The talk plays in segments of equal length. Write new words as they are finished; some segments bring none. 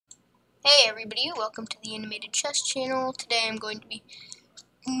Hey everybody, welcome to the Animated Chess channel. Today I'm going to be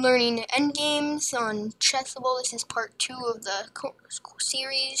learning endgames on Chessable. This is part 2 of the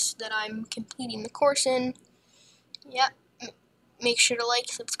series that I'm completing the course in. Yep, make sure to like,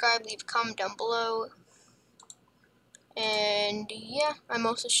 subscribe, leave a comment down below. And yeah, I'm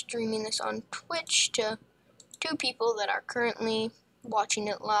also streaming this on Twitch to 2 people that are currently watching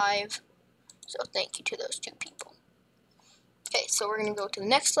it live. So thank you to those 2 people. Okay, so we're going to go to the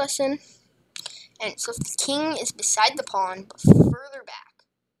next lesson. And so if the king is beside the pawn, but further back,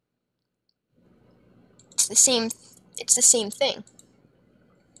 it's the same thing.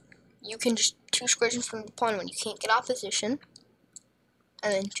 You can just 2 squares in front of the pawn when you can't get opposition,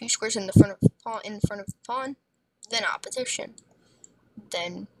 and then 2 squares in the front of the pawn, then opposition.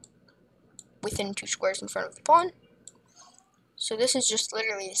 Then within 2 squares in front of the pawn. So this is just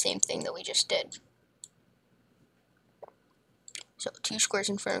literally the same thing that we just did. So 2 squares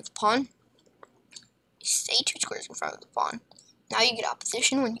in front of the pawn. You stay 2 squares in front of the pawn. Now you get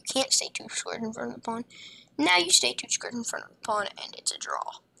opposition when you can't stay 2 squares in front of the pawn. Now you stay 2 squares in front of the pawn, and it's a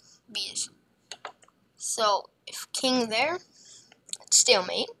draw. So if king there, it's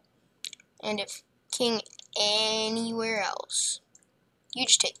stalemate. And if king anywhere else, you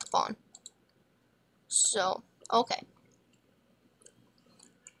just take the pawn. So, okay.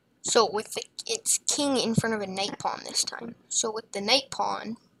 So with it's king in front of a knight pawn this time. So with the knight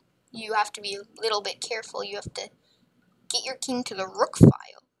pawn, you have to be a little bit careful. You have to get your king to the rook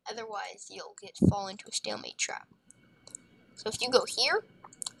file. Otherwise, you'll fall into a stalemate trap. So if you go here,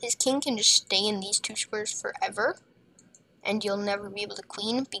 his king can just stay in these 2 squares forever. And you'll never be able to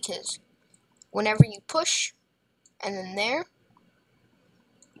queen, because whenever you push, and then there,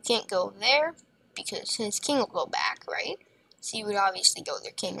 you can't go there, because his king will go back, right? So you would obviously go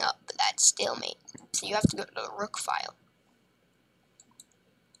their king up, but that's stalemate. So you have to go to the rook file.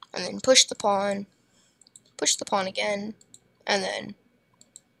 And then push the pawn again, and then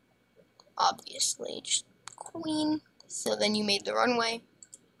obviously just queen. So then you made the runway.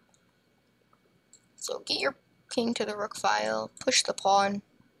 So get your king to the rook file, push the pawn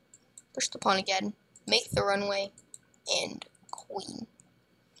again, make the runway, and queen.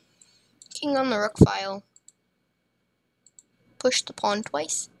 King on the rook file, push the pawn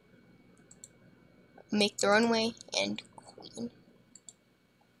twice, make the runway, and queen.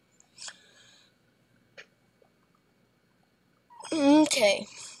 Okay.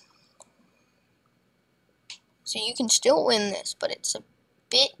 So you can still win this, but it's a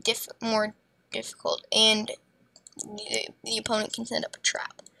bit more difficult, and the opponent can set up a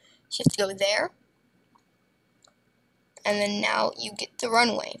trap. So you have to go there, and then now you get the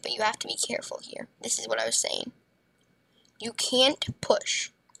runway, but you have to be careful here. This is what I was saying. You can't push.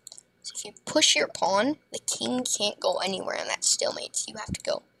 So if you push your pawn, the king can't go anywhere, and that's stalemate. So you have to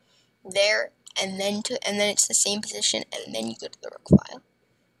go there, and then it's the same position, and then you go to the rook file.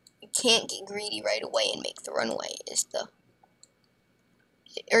 You can't get greedy right away and make the runway.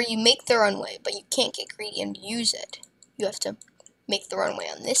 Or you make the runway, but you can't get greedy and use it. You have to make the runway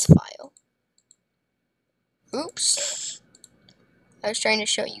on this file. Oops. I was trying to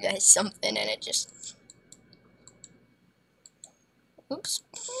show you guys something, and it just... Oops.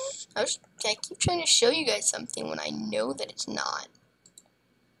 I keep trying to show you guys something when I know that it's not.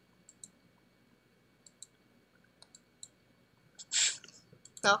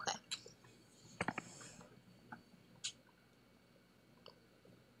 Okay.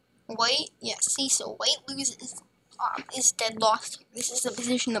 White, yeah, see, so white loses, is dead lost. This is the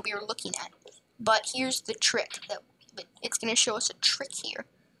position that we were looking at. But here's the trick, but it's going to show us a trick here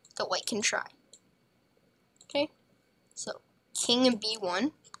that white can try. Okay, so king and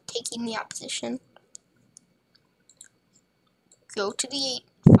b1, taking the opposition. Go to the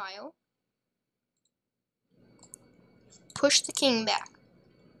 8 file. Push the king back.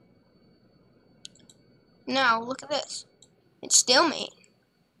 Now, look at this. It's stalemate.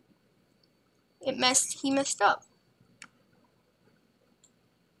 He messed up.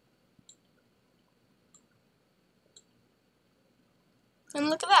 And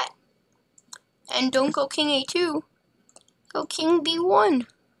look at that. And don't go king a2. Go king b1.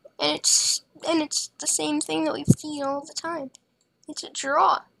 And it's the same thing that we've seen all the time. It's a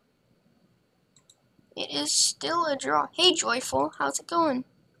draw. It is still a draw. Hey Joyful, how's it going?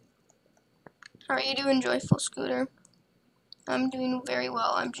 How are you doing, Joyful Scooter? I'm doing very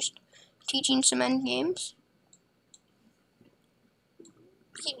well. I'm just teaching some endgames.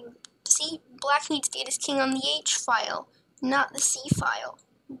 See, black needs to get his king on the H file, not the C file.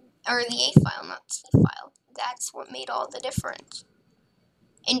 Or the A file, not the C file. That's what made all the difference.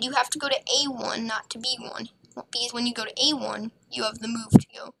 And you have to go to A1, not to B1. Because when you go to A1, you have the move to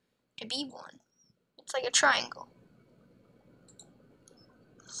go to b1. It's like a triangle.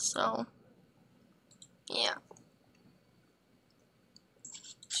 So, yeah.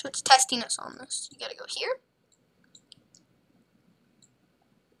 So it's testing us on this. You gotta go here.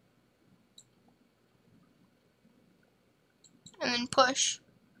 And then push.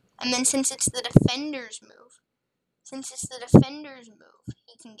 And then since it's the defender's move,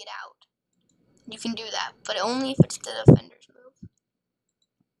 he can get out. You can do that, but only if it's the defender's move.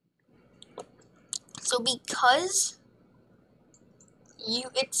 So because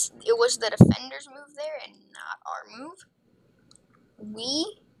it was the defender's move there and not our move,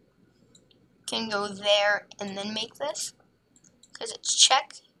 we can go there and then make this, because it's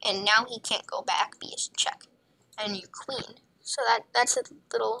check, and now he can't go back because check, and you queen. So that's a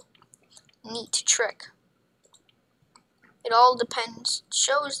little neat trick. It all depends. It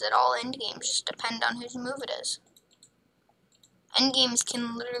shows that all endgames just depend on whose move it is. Endgames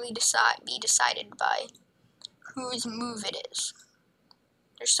can literally be decided by whose move it is.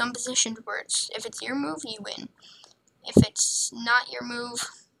 There's some positions where if it's your move, you win. If it's not your move,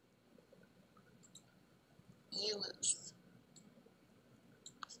 you lose.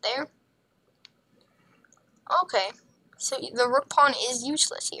 There. Okay. So the rook pawn is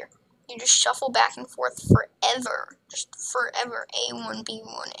useless here. You just shuffle back and forth forever. Just forever. A1,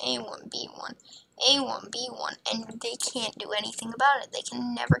 B1, A1, B1, A1, B1. And they can't do anything about it. They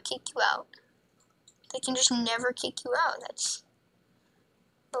can never kick you out. They can just never kick you out. That's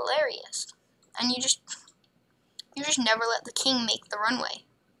hilarious. And you just never let the king make the runway.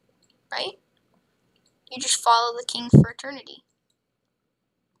 Right? You just follow the king for eternity.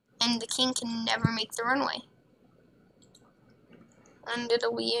 And the king can never make the runway. And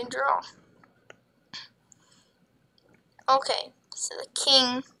it'll be a draw. Okay, so the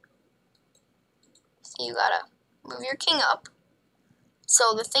king, so you gotta move your king up.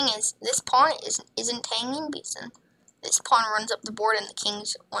 So the thing is, this pawn isn't hanging because then this pawn runs up the board and the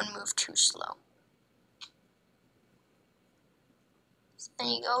king's one move too slow. So then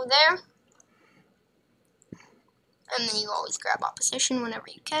you go there, and then you always grab opposition whenever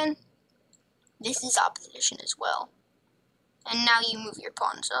you can. This is opposition as well. And now you move your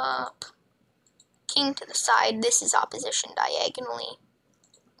pawns up. King to the side, this is opposition diagonally.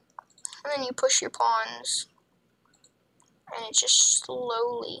 And then you push your pawns. And it's just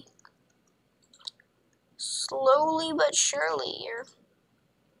slowly but surely, you're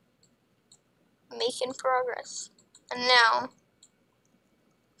making progress. And now,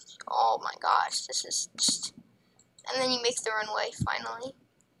 oh my gosh, this is just, and then you make the runway finally.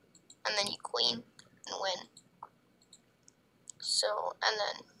 And then you queen and win. So, and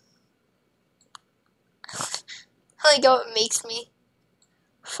then, I like how it makes me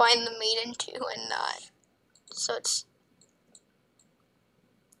find the maiden too and not. So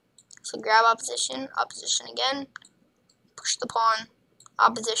grab opposition, opposition again, push the pawn,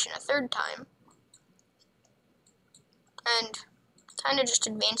 opposition a third time, and kind of just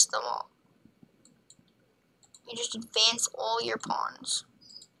advance them all. You just advance all your pawns.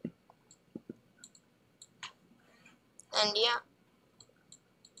 And yeah.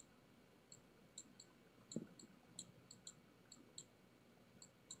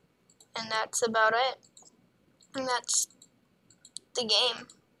 And that's about it. And that's the game.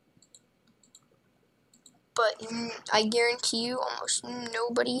 But I guarantee you almost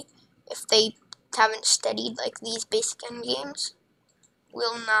nobody, if they haven't studied like these basic end games,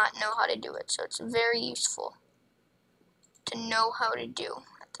 will not know how to do it. So it's very useful to know how to do,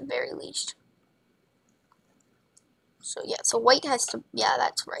 at the very least. So yeah, so white has to, yeah,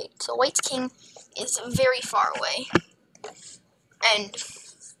 that's right. So white's king is very far away.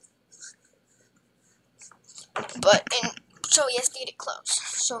 So he has to get it close.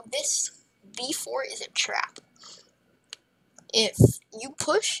 So this b4 is a trap. If you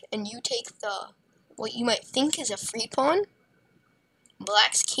push and you take what you might think is a free pawn,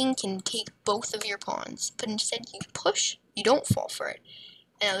 black's king can take both of your pawns. But instead you push, you don't fall for it.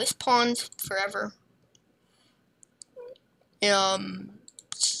 And now this pawn's forever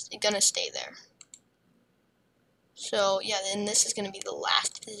gonna stay there. So yeah, then this is gonna be the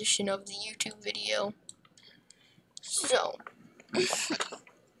last position of the YouTube video. So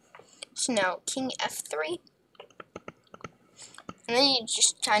now king f3, and then you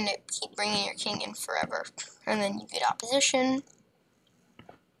just kind of keep bringing your king in forever, and then you get opposition,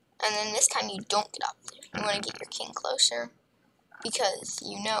 and then this time you don't get opposition. You want to get your king closer because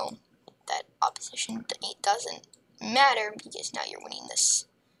you know that opposition, it doesn't matter because now you're winning this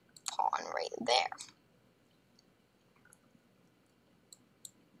pawn right there.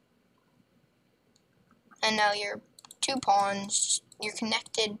 And now your two pawns you're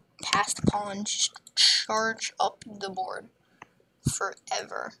connected past the pawn, just charge up the board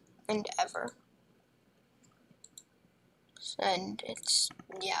forever and ever. And it's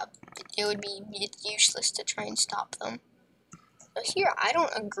useless to try and stop them. So here, I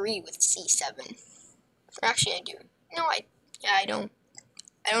don't agree with c7. Actually, I do. No, I don't.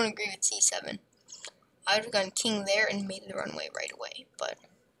 I don't agree with c7. I would have gone king there and made the runway right away, but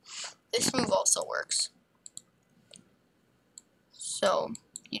this move also works. So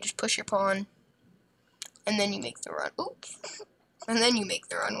you just push your pawn, and then you make the run. Oops. And then you make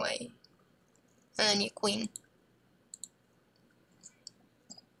the runway, and then you queen.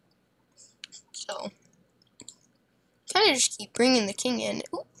 So kind of just keep bringing the king in.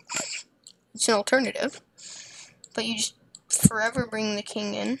 Ooh. It's an alternative, but you just forever bring the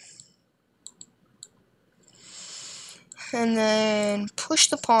king in, and then push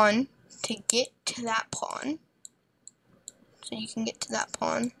the pawn to get to that pawn. So you can get to that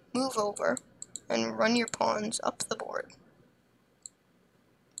pawn, move over, and run your pawns up the board.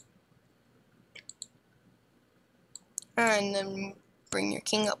 And then bring your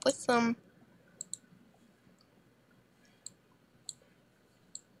king up with them.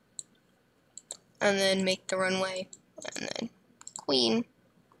 And then make the runway. And then queen.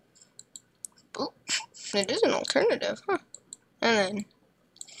 Oop, it is an alternative, huh? And then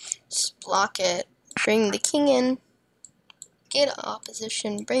just block it, bring the king in, get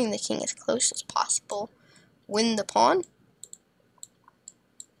opposition, bring the king as close as possible, win the pawn,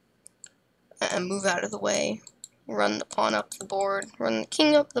 and move out of the way. Run the pawn up the board, run the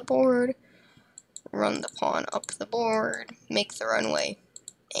king up the board, run the pawn up the board, make the runway,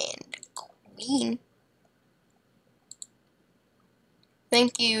 and queen.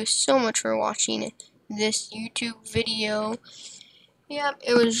 Thank you so much for watching this YouTube video. Yeah,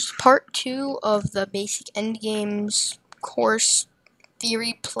 it was part 2 of the basic endgames course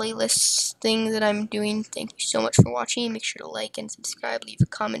theory playlist thing that I'm doing. Thank you so much for watching. Make sure to like and subscribe, leave a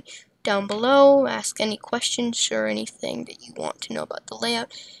comment down below, ask any questions or anything that you want to know about the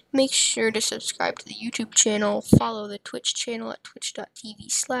layout. Make sure to subscribe to the YouTube channel, follow the Twitch channel at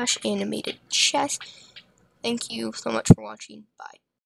twitch.tv/animatedchess. Thank you so much for watching. Bye.